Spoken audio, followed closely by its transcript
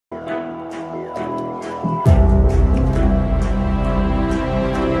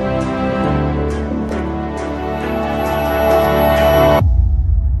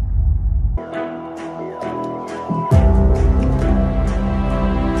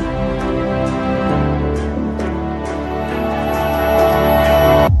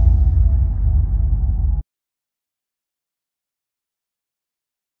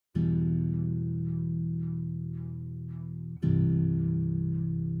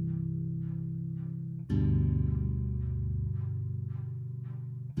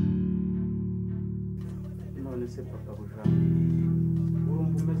se papa buja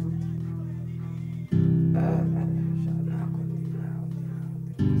urumva umeze ute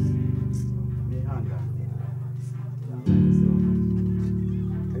nihangane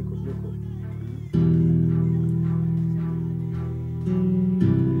ariko byuko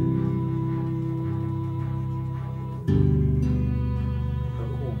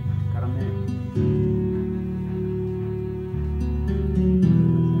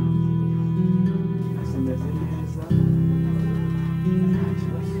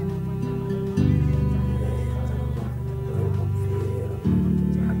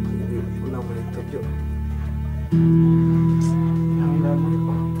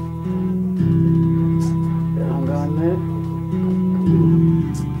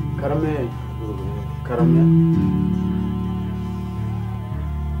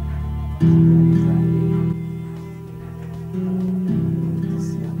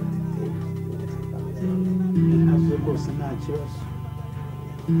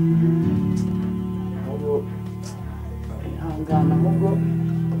ihangana ahubwo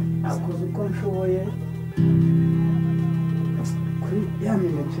akoze uko nshoboye kuri ya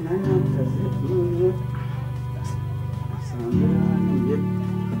mineke na nyamutazi none asanga yaniye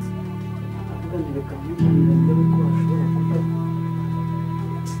avuga ngo reka byibonere ndebe ko ashobora kuba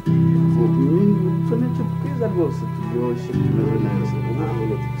utuneke twiza rwose turyoshye tumeze neza nta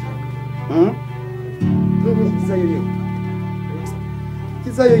mineke nshaka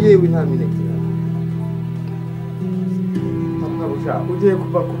kizayo yewe nta mineke ugiye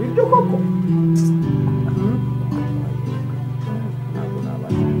kuva ku biryo koko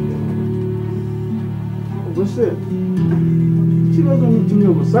ubwo se ikibazo ni kimwe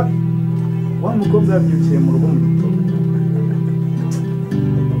gusa wa mukobwa yabyukiye mu rugo mu gitondo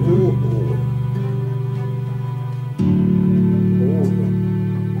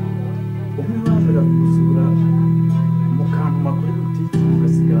umwe bazaga gusura mu kantu makuru butike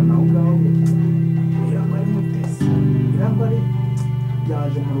ugasigarana aho ngaho irangwa ari mutesi irangwa ari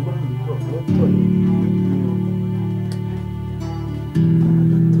yaje mu rugo mu gitondo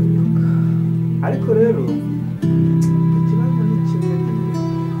ariko rero ikibazo ni kimwe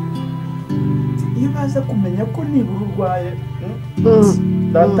iyo baza kumenya ko nibura urwaye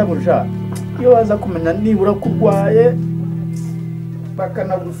databuja iyo baza kumenya nibura ko urwaye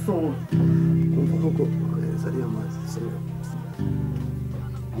bakanagusura uvuga kohereza ariya mazi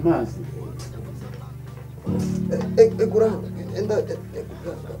amazi egura enda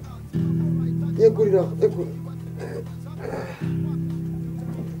egurira egura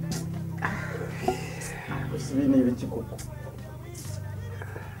ibi ni ibiki koko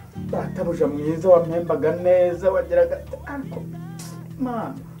databuja mwiza wampembaga neza wageraga ariko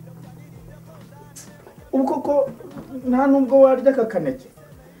mana ubu koko nta nubwo warya aka kaneke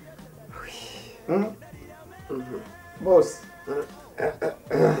bose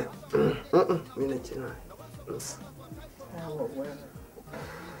mineke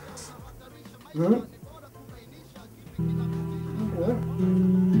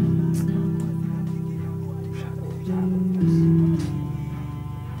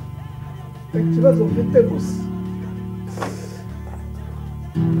ikibazo mfite gusa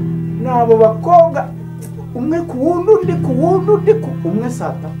nabo bakobwa umwe ku wundi undi ku wundi undi umwe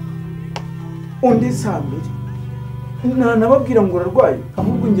saa tatu undi saa mbiri ntanababwira ngo urarwaye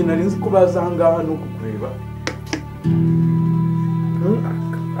ahubwo njye nari nzi ko baza aha ngaha no kukureba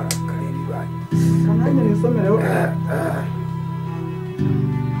kananya nisomereho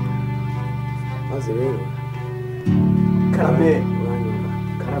maze rero karame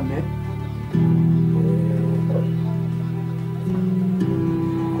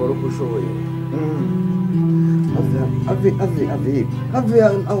kora uko ushoboye ave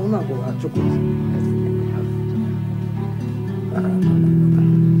aho ntabwo wacokoza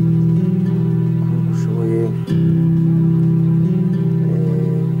ushoboye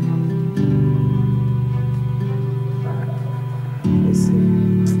ese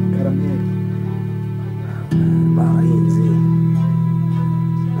karame bahinzi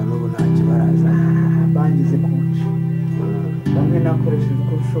nanubu ntacyo baraza bangize kuca bamwe nakoresheje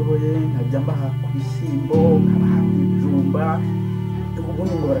uko ushoboye nkajya mbaha ku bishyimbo nkabaha ku bijumba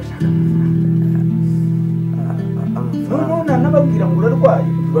ubundi ngo barashaka amafaranga noneho nanababwira ngo urarwaye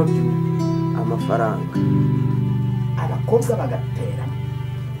babyumva amafaranga abakobwa bagatera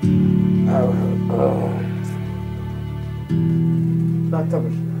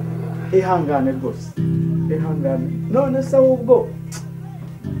databuja ihangane rwose ihangane none se ahubwo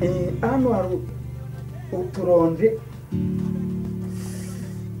hano hari uturonje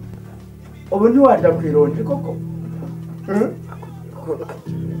ubu ntiwarya ku ironji koko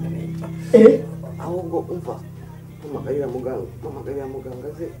ahubwo umva Mamagarira muganga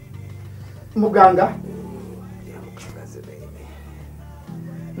ze. Muganga? Muganga ze bene.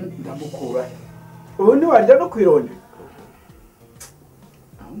 Ndamukura. Ubu ni warya no kwironde.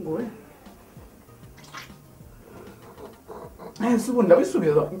 Ngowe. Subu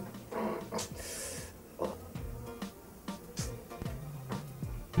ndabisubiza.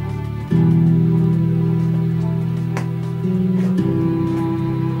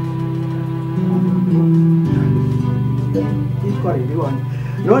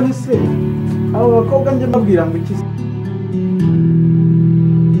 None se abo bakobwa njye mbabwira ngo iki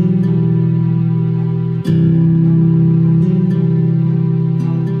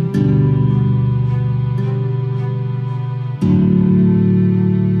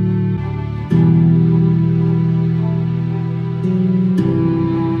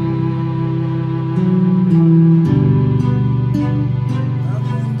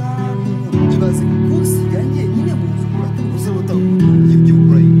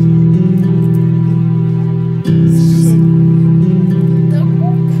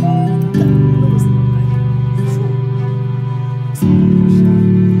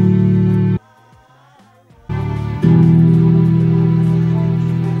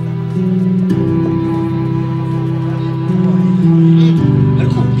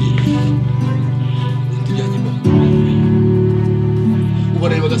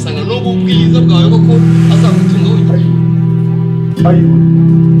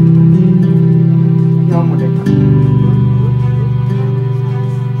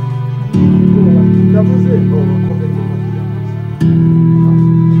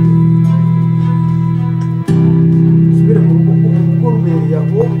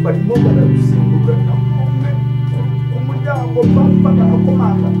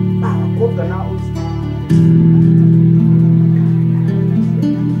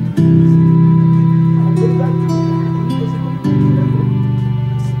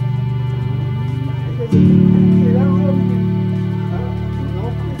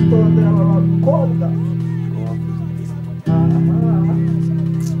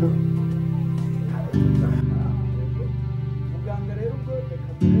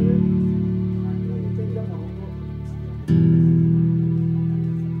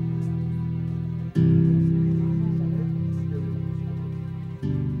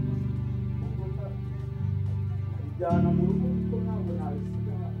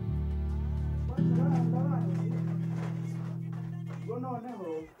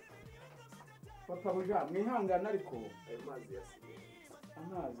Papa mwihangana ariko amazi yasigaye.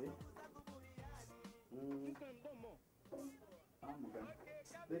 Amazi? Muganga.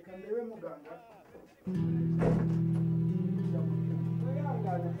 Reka ndebe muganga.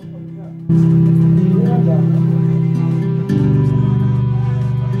 Mwihangana papa mwihangana.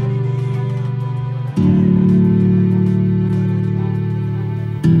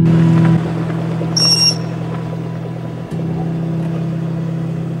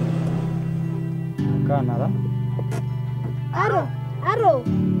 Kanara. Aro.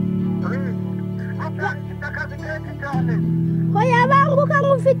 Hoya banguka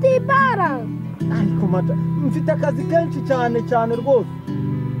ngufite ibara. Ariko mata mfite akazi kenshi cyane rwose.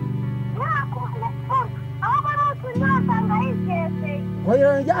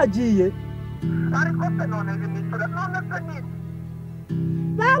 Hoya yagiye. Ariko none bimisura none se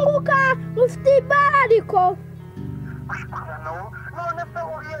banguka ngufite ibara ariko. None se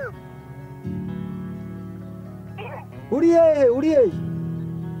Uriye.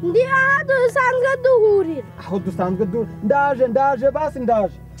 Ndi aha dusanzwe duhurira. Aho dusanzwe ndaje basi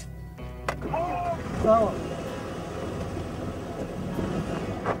ndaje. Sawa.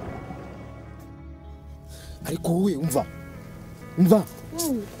 Ariko wowe umva.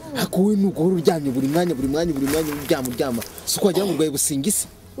 Ako we nuko uryamye buri mwanya uryama. Siko wagira ngo urwaye busingisi.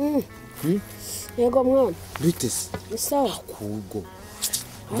 Yego mwana. Bitese. Sawa. Akugo.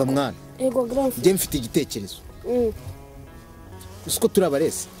 Umva mwana. Yego grand. Njye mfite igitekerezo. Usko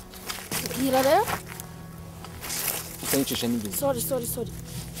turabarese. Bwira rero. Utanyicisha n'ibintu. Sorry.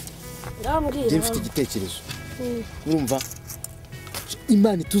 Ndambwira. Njye mfite igitekerezo. Urumva?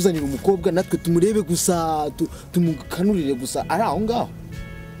 Imana ituzanira umukobwa natwe tumurebe gusa tumukanurire gusa ari aho ngaho.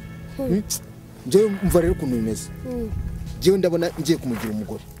 Njye umva rero ukuntu bimeze. Njye ndabona ngiye kumugira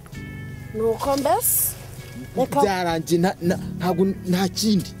umugore. Nuko mbese. Byarangiye ntabwo nta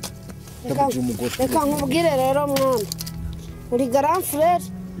kindi. Ndamugira umugore. Reka nkubwire rero mwana. Uri grand frère.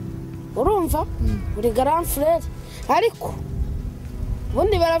 Urumva? Uri grand frère. Ariko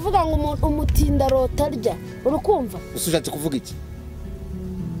ubundi baravuga ngo umutinda rotarya. Urukumva? Ushatse kuvuga iki?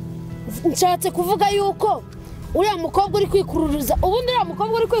 Nshatse kuvuga yuko uriya mukobwa uri kwikururiza ubundi uriya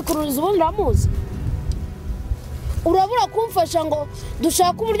mukobwa uri kwikururiza ubundi uramuzi. urabura kumfasha ngo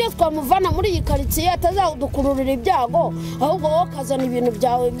dushaka uburyo twamuvana muri iyi karitsiye atazadukururira ibyago ahubwo wowe ukazana ibintu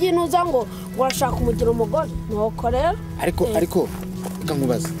byawe by'inuza ngo urashaka umugira umugore nuko rero ariko reka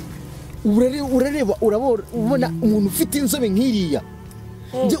nkubaze urareba urabona umuntu ufite inzobe nk'iriya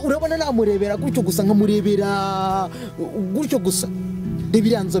njye urabona namurebera gutyo gusa nkamurebera gutyo gusa reba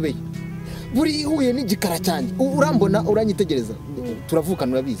iriya nzobe buri ihuye n'igikara cyanjye urambona uranyitegereza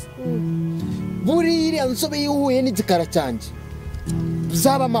turavukana urabizi buri iriya nzobe ihuye n'igikara cyanjye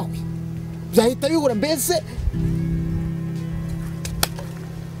bizaba amahwi byahita bihura mbese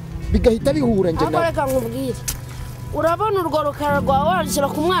bigahita bihura njye nawe reka nkubwire urabona urwo rukara rwawe warushyira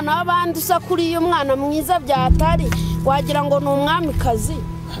ku mwana w'abandi usa kuri iyo mwana mwiza byatari wagira ngo ni umwamikazi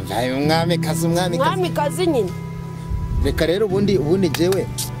umwamikazi nyine reka rero ubundi jewe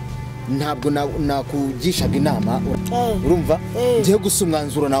ntabwo nakugishaga inama urumva ngiye gusa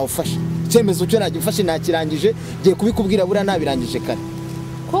umwanzuro nawufashe icyemezo cyo nagifashe nakirangije ngiye kubikubwira buriya nabirangije kare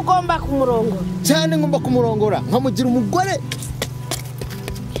ko ugomba kumurongora cyane ngomba kumurongora nkamugira umugore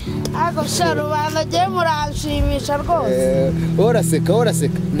ariko sha rubanda agiye muranshimisha rwose oraseka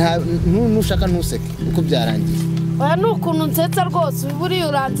nushaka ntuseke uko byarangiye oya ni ukuntu nsetsa rwose buriya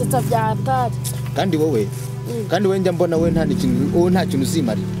uransetsa byatari kandi wowe njya mbona wowe nta kintu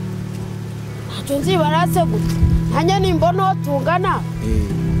uzimarira ntacyo nzibara se gute hanya nimbona uwo tungana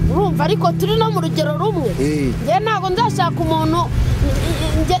urumva ariko turi no mu rugero rumwe njye ntabwo nzashaka umuntu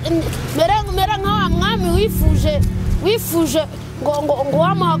mera nka wa mwami wifuje ngo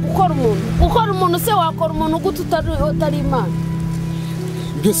wamuha gukora umuntu se wakora umuntu gute utari imana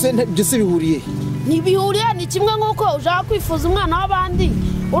byose bihuriye ntibihuriye ni kimwe nk'uko ushaka kwifuza umwana w'abandi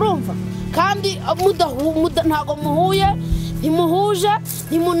urumva kandi ntabwo muhuye ntimuhuje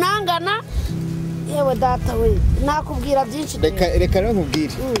ntimunangana yewe data we nakubwira byinshi reka rero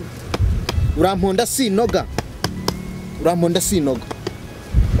nkubwire uramponda sinoga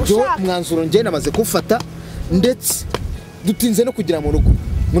byo umwanzuro njye namaze kufata ndetse dutinze no kugira mu rugo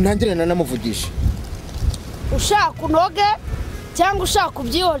ntangire nanamuvugisha ushaka unoge cyangwa ushaka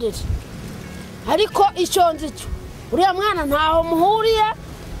ubyihorere ariko icyo nzicyo uriya mwana ntaho muhuriye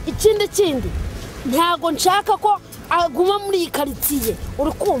ikindi ntago nshaka ko aguma muri iyi karitsiye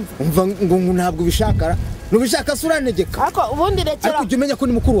uri kumva umva ngo ntabwo ubishaka nubishaka se urantegeka ariko ubundi rekera ariko ujya umenya ko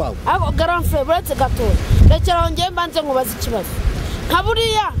ni mukuru wawe ariko grand frère buretse gatoya rekera aho ngiye mbanze nkubaza ikibazo nka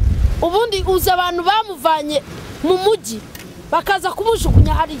buriya ubundi uzi abantu bamuvanye mu mujyi bakaza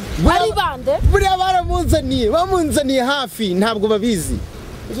kumujugunya hariya ari bande buriya bamunzaniye hafi ntabwo babizi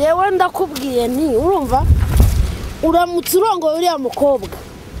yewe ndakubwiye nti urumva uramutse urongoye uriya mukobwa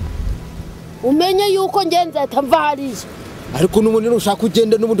umenye yuko nzahita mva hariya ariko n'ubundi nushaka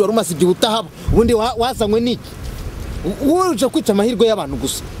ugende n'ubundi wari umaze igihe utahaba ubundi wazanywe n'iki wowe uje kwica amahirwe y'abantu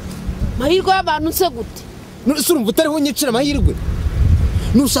gusa amahirwe y'abantu se gute se urumva utariho unyicira amahirwe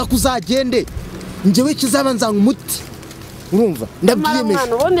nushaka uzagende njyewe kizaba nzanga umuti urumva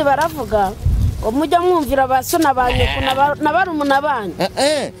ndabyiyemeje ubundi baravuga ngo mujya mwumvira ba so na ba nyoko na barumuna banyu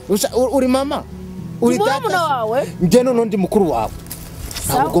uri mama uri data wawe njye none ndi mukuru wawe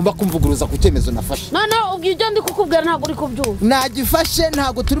ntabwo ugomba kumvuguruza ku cyemezo nafashe none ubwo ibyo ndi kukubwira ntabwo uri kubyumva nagifashe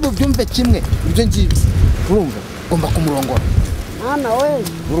ntabwo turi bubyumve kimwe ibyo ngibyo urumva ugomba kumurongora mwana we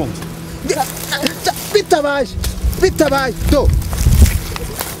urumva bitabaye do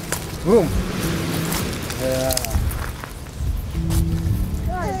urumva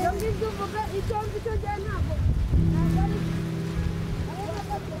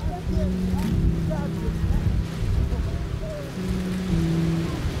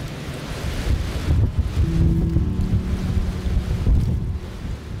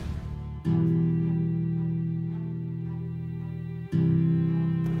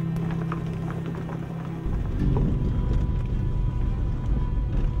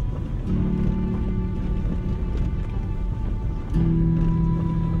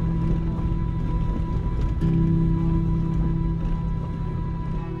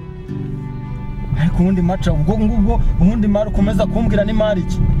ubundi maca ubwo ngubwo ubundi mari ukomeza kumbwira ni mari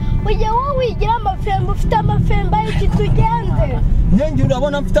iki ujya wowe wigira amafembo ufite amafembo y'iki tugenze njye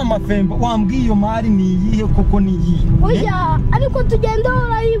urabona mfite amafembo wambwiye iyo mari ni iyihe koko ni iyihe oya ariko tugenda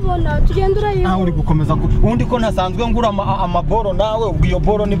urayibona nawe uri gukomeza ubundi ko ntasanzwe ngura amaboro nawe ubwo iyo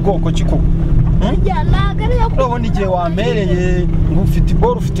boro ni bwoko ki koko ujya nagariyo urabona igihe wampereye ngo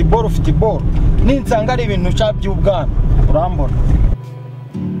ufite iboro ninsanga ari ibintu uca by'ubwana urambona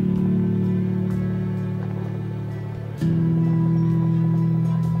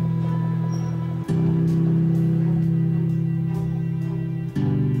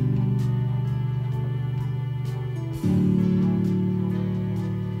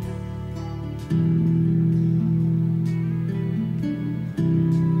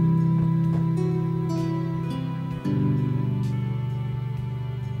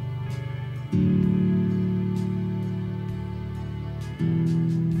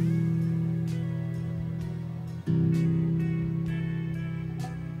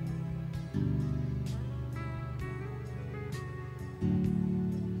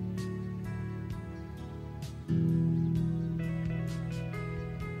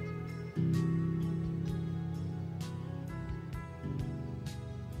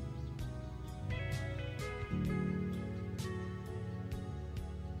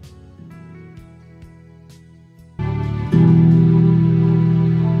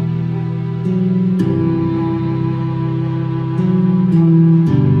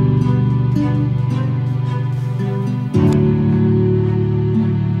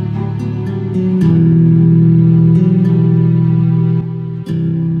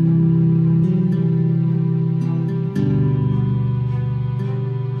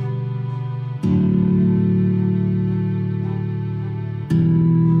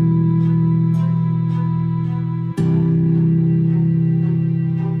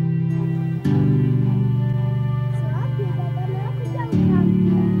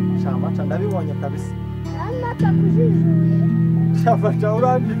ndabibonye kabisa Natakujijuye. cyafasha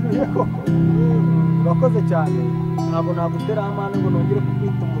urangiye koko urakoze cyane ntabwo nagutera amana ngo nongere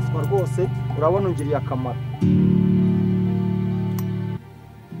kukwita umuswa rwose urabona ungiriye akamaro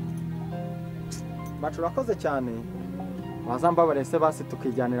bacu urakoze cyane wazambabare se basi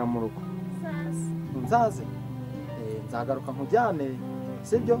tukijyanira mu rugo nzaze nzagaruka nkujyane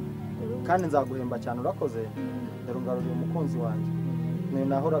sibyo kandi nzaguhemba cyane urakoze dore ungaruriye umukunzi wanjye ni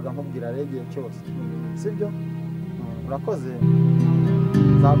nahoraga nkubwira regiye cyose sibyo urakoze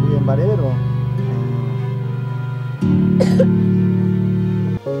nzaguhemba rero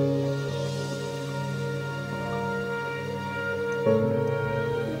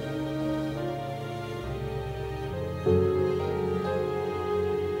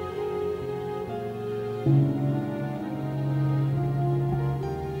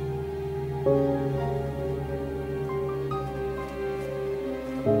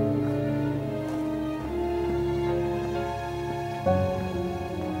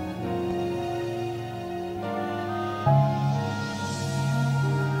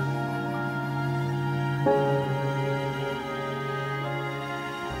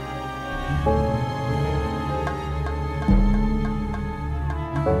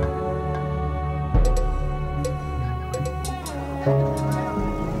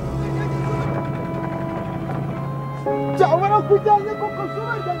cyangwa kujyanye kuko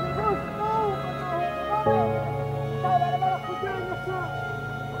subaje rwose cyangwa barakujyanye ko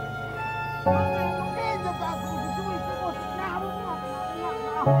ende baguze rwose nabo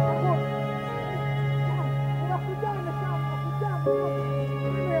barakujyanye cyangwa kujyanye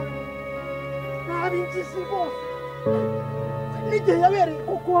ntabinjisi rwose n'igihe yabereye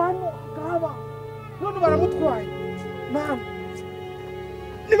kuko hano kaba none baramutwaye mama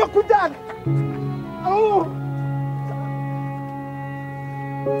niba kujyana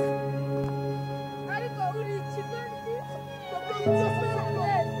Ariko uri ikibazo.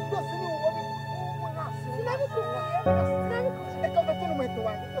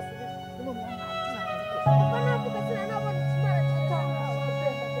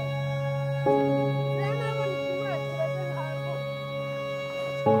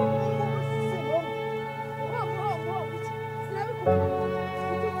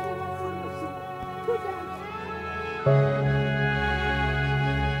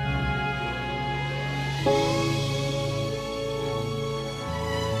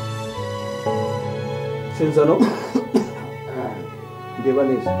 Senzano ndeba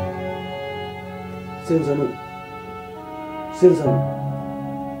neza Senzano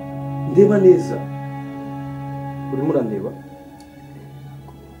ndeba neza urimo urandeba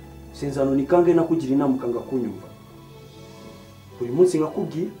Senzano ni kange nakugira inama ukanga kunyumva buri munsi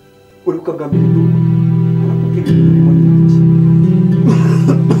nkakubwiye uri kukagambira iduka nakubwiye ibintu birimo n'iki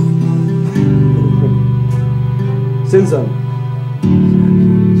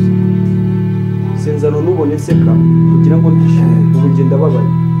Senzano nubone seka kugira ngo ndishime ubu ngenda babaye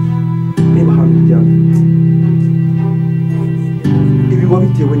reba hano byacu ibi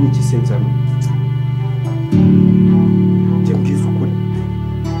wabitewe n'iki Senzano jye mbwiza ukuri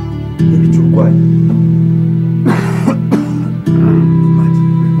n'ibicyo urwaye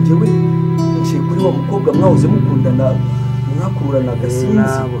njyewe ngiye kuri wa mukobwa mwahoze mukundana mwakururana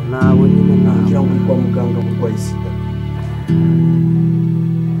agasinzi nabo nyine kugira ngo uri kwa muganga burwaye sida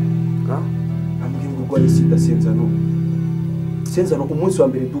urwaye sida Senzano umunsi wa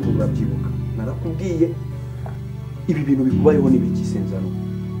mbere duhu urabyibuka narakubwiye ibi bintu bikubayeho n'ibiki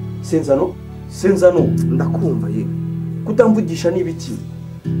Senzano ndakumva ye kutamvugisha n'ibiki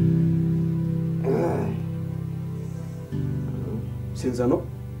Senzano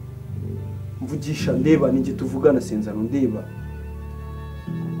mvugisha ndeba ninjye tuvugana Senzano ndeba.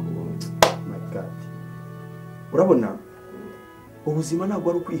 My God. Urabona ubuzima ntabwo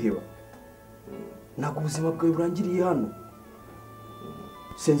ari ukwiheba. Ntabwo ubuzima bwawe burangiriye hano.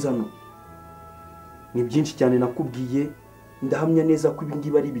 Senzano ni byinshi cyane nakubwiye, ndahamya neza ko ibi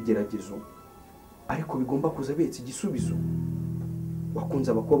ngibi ari ibigeragezo ariko bigomba kuza betse igisubizo.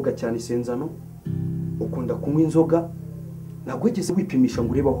 Wakunze abakobwa cyane Senzano, ukunda kunywa inzoga, ntabwo wigeze wipimisha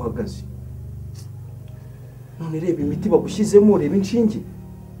ngo urebe aho uhagaze. None reba imiti bagushyizemo, reba inshinge.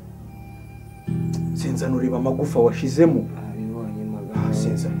 Senzano reba amagufa washizemo.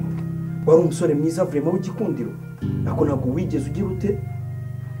 Senzano wari umusore mwiza vraiment w'igikundiro, nako ntabwo wigeze ugira ute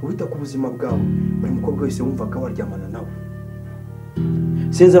wita ku buzima bwawe. Buri mukobwa wese wumvaga waryamana nawe.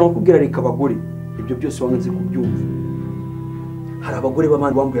 Senzano kubwira reka abagore, ibyo byose wanze kubyumva. Hari abagore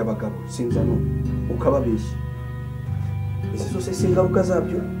b'abandi bambuye abagabo Senzano ukababeshya. Izi zose singaruka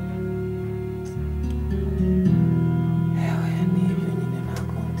zabyo.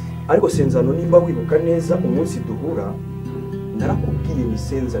 Ariko Senzano nimba wibuka neza umunsi duhura narakubwiye ni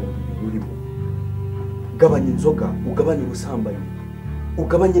Senzano ibintu urimo. Gabanya inzoga, ugabanye ubusambanyi,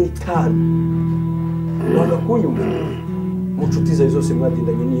 ugabanye n'itabi. Wanga kunyumva mu nshuti zawe zose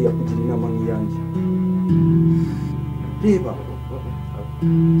mwadindanye niyo yakugira inama nk'iyanjye. Reba,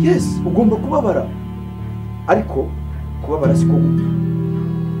 yes ugomba kubabara ariko kubabara siko gupfa.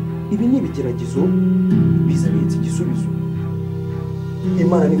 Ibi ni ibigeragezo bizabitse igisubizo.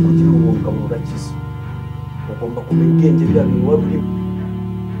 Imana ni kugira ubunga mu urakiza. Ugomba kumenya ubwenge biriya bintu wari urimo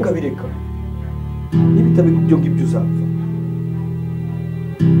ukabireka. Nibitabe kubyo ngibyo uzapfa.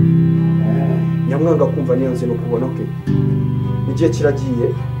 Nyamwanga kumva niyanze no kubona ko igihe kiragiye.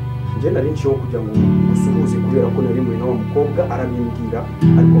 Njye nari nshiho kugira ngo usuhuze kubera ko nari muri nawe mukobwa arabimbwira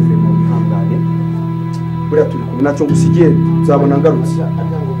ariko vraiment wihangane. Buriya turi kumwe nacyo ngusigiye uzabona ngarutse.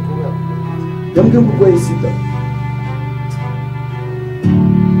 Yambwiye ngo urwaye Sida.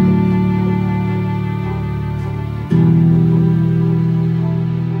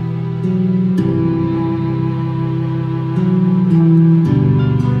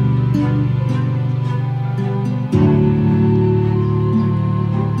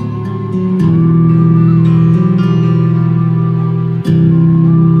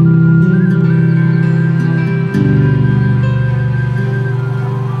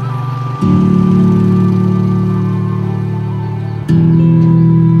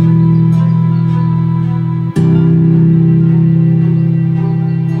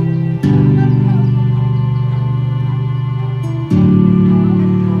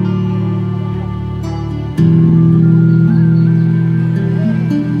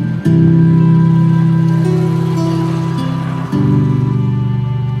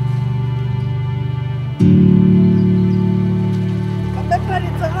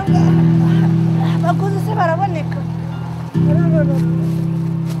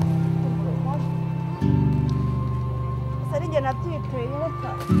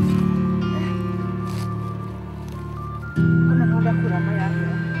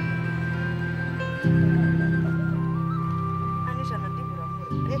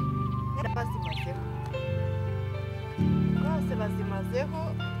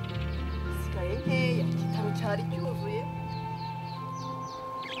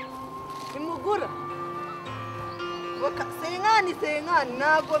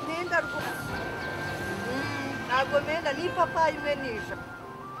 Ntago menda ni papa imwe nisha.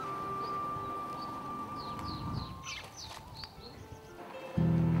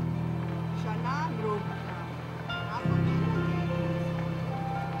 Shana bro.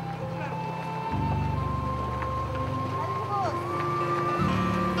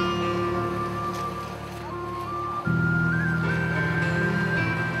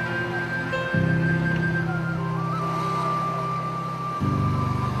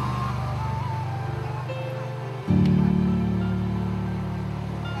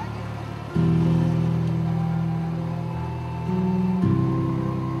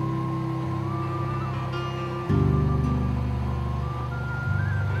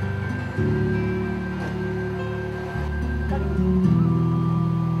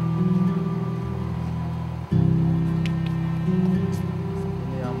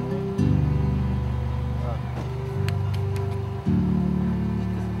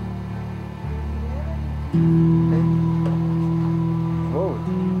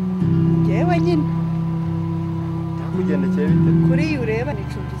 Jewe nyine Takugendekeye bite? kuri iyi ureba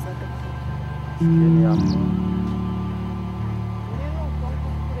nicungizaga. Sikeni yamu.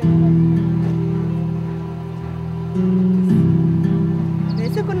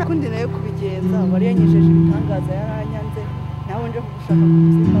 Mbese ko nakundi nayo kubigenza wari yanyijeje ibitangaza yaranyanze nawe nje kugushaka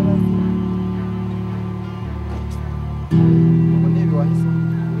kuguza imbabazi. ubu nibi wahise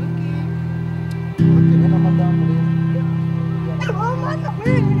bitewe na madamu rero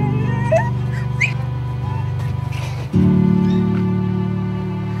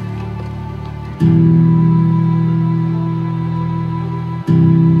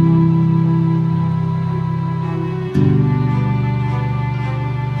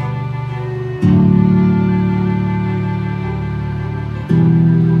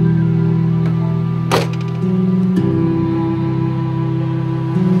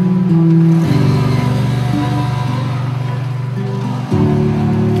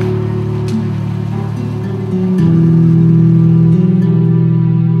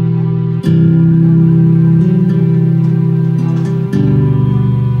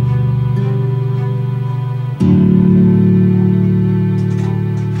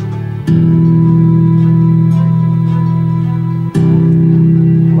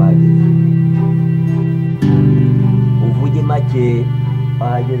uvuge make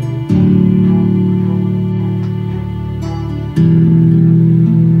ahageze.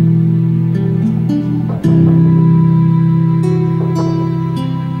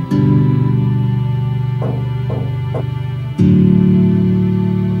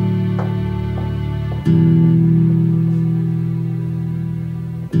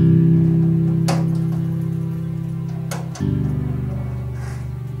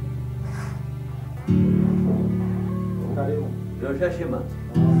 karibu Roshashima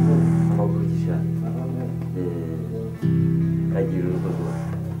amavugisha kagira urugo rwose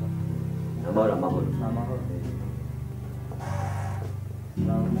amahoro amahoro. amahoro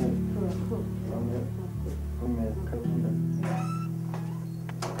kumeza karibu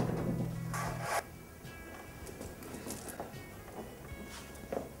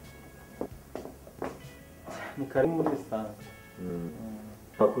ni karibu muri sanga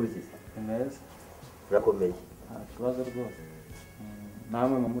Makuru zise ni meza urakomeye. nta kibazo rwose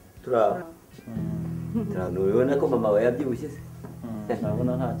namwe mu Turaba ubona ko mama we yabyibushye se?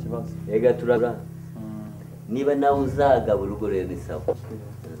 ndabona nta kibazo Ega turabura niba nawe uzagaba urugo rero ni sawa.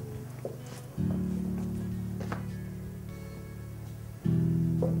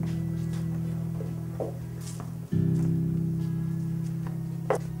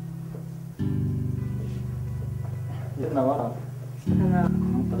 nabara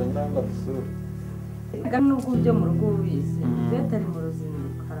mutagira ngo dusure Ega nubwo ujya mu rugo ubizi iyo atari mu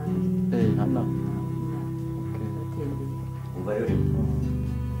ruzinduko harangiye hano atembeye. Umva rero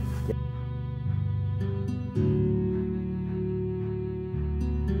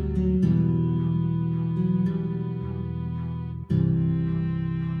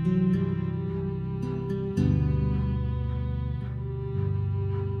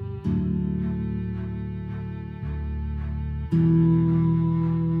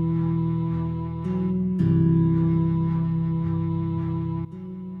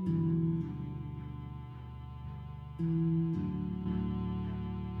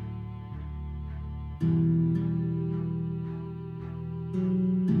you.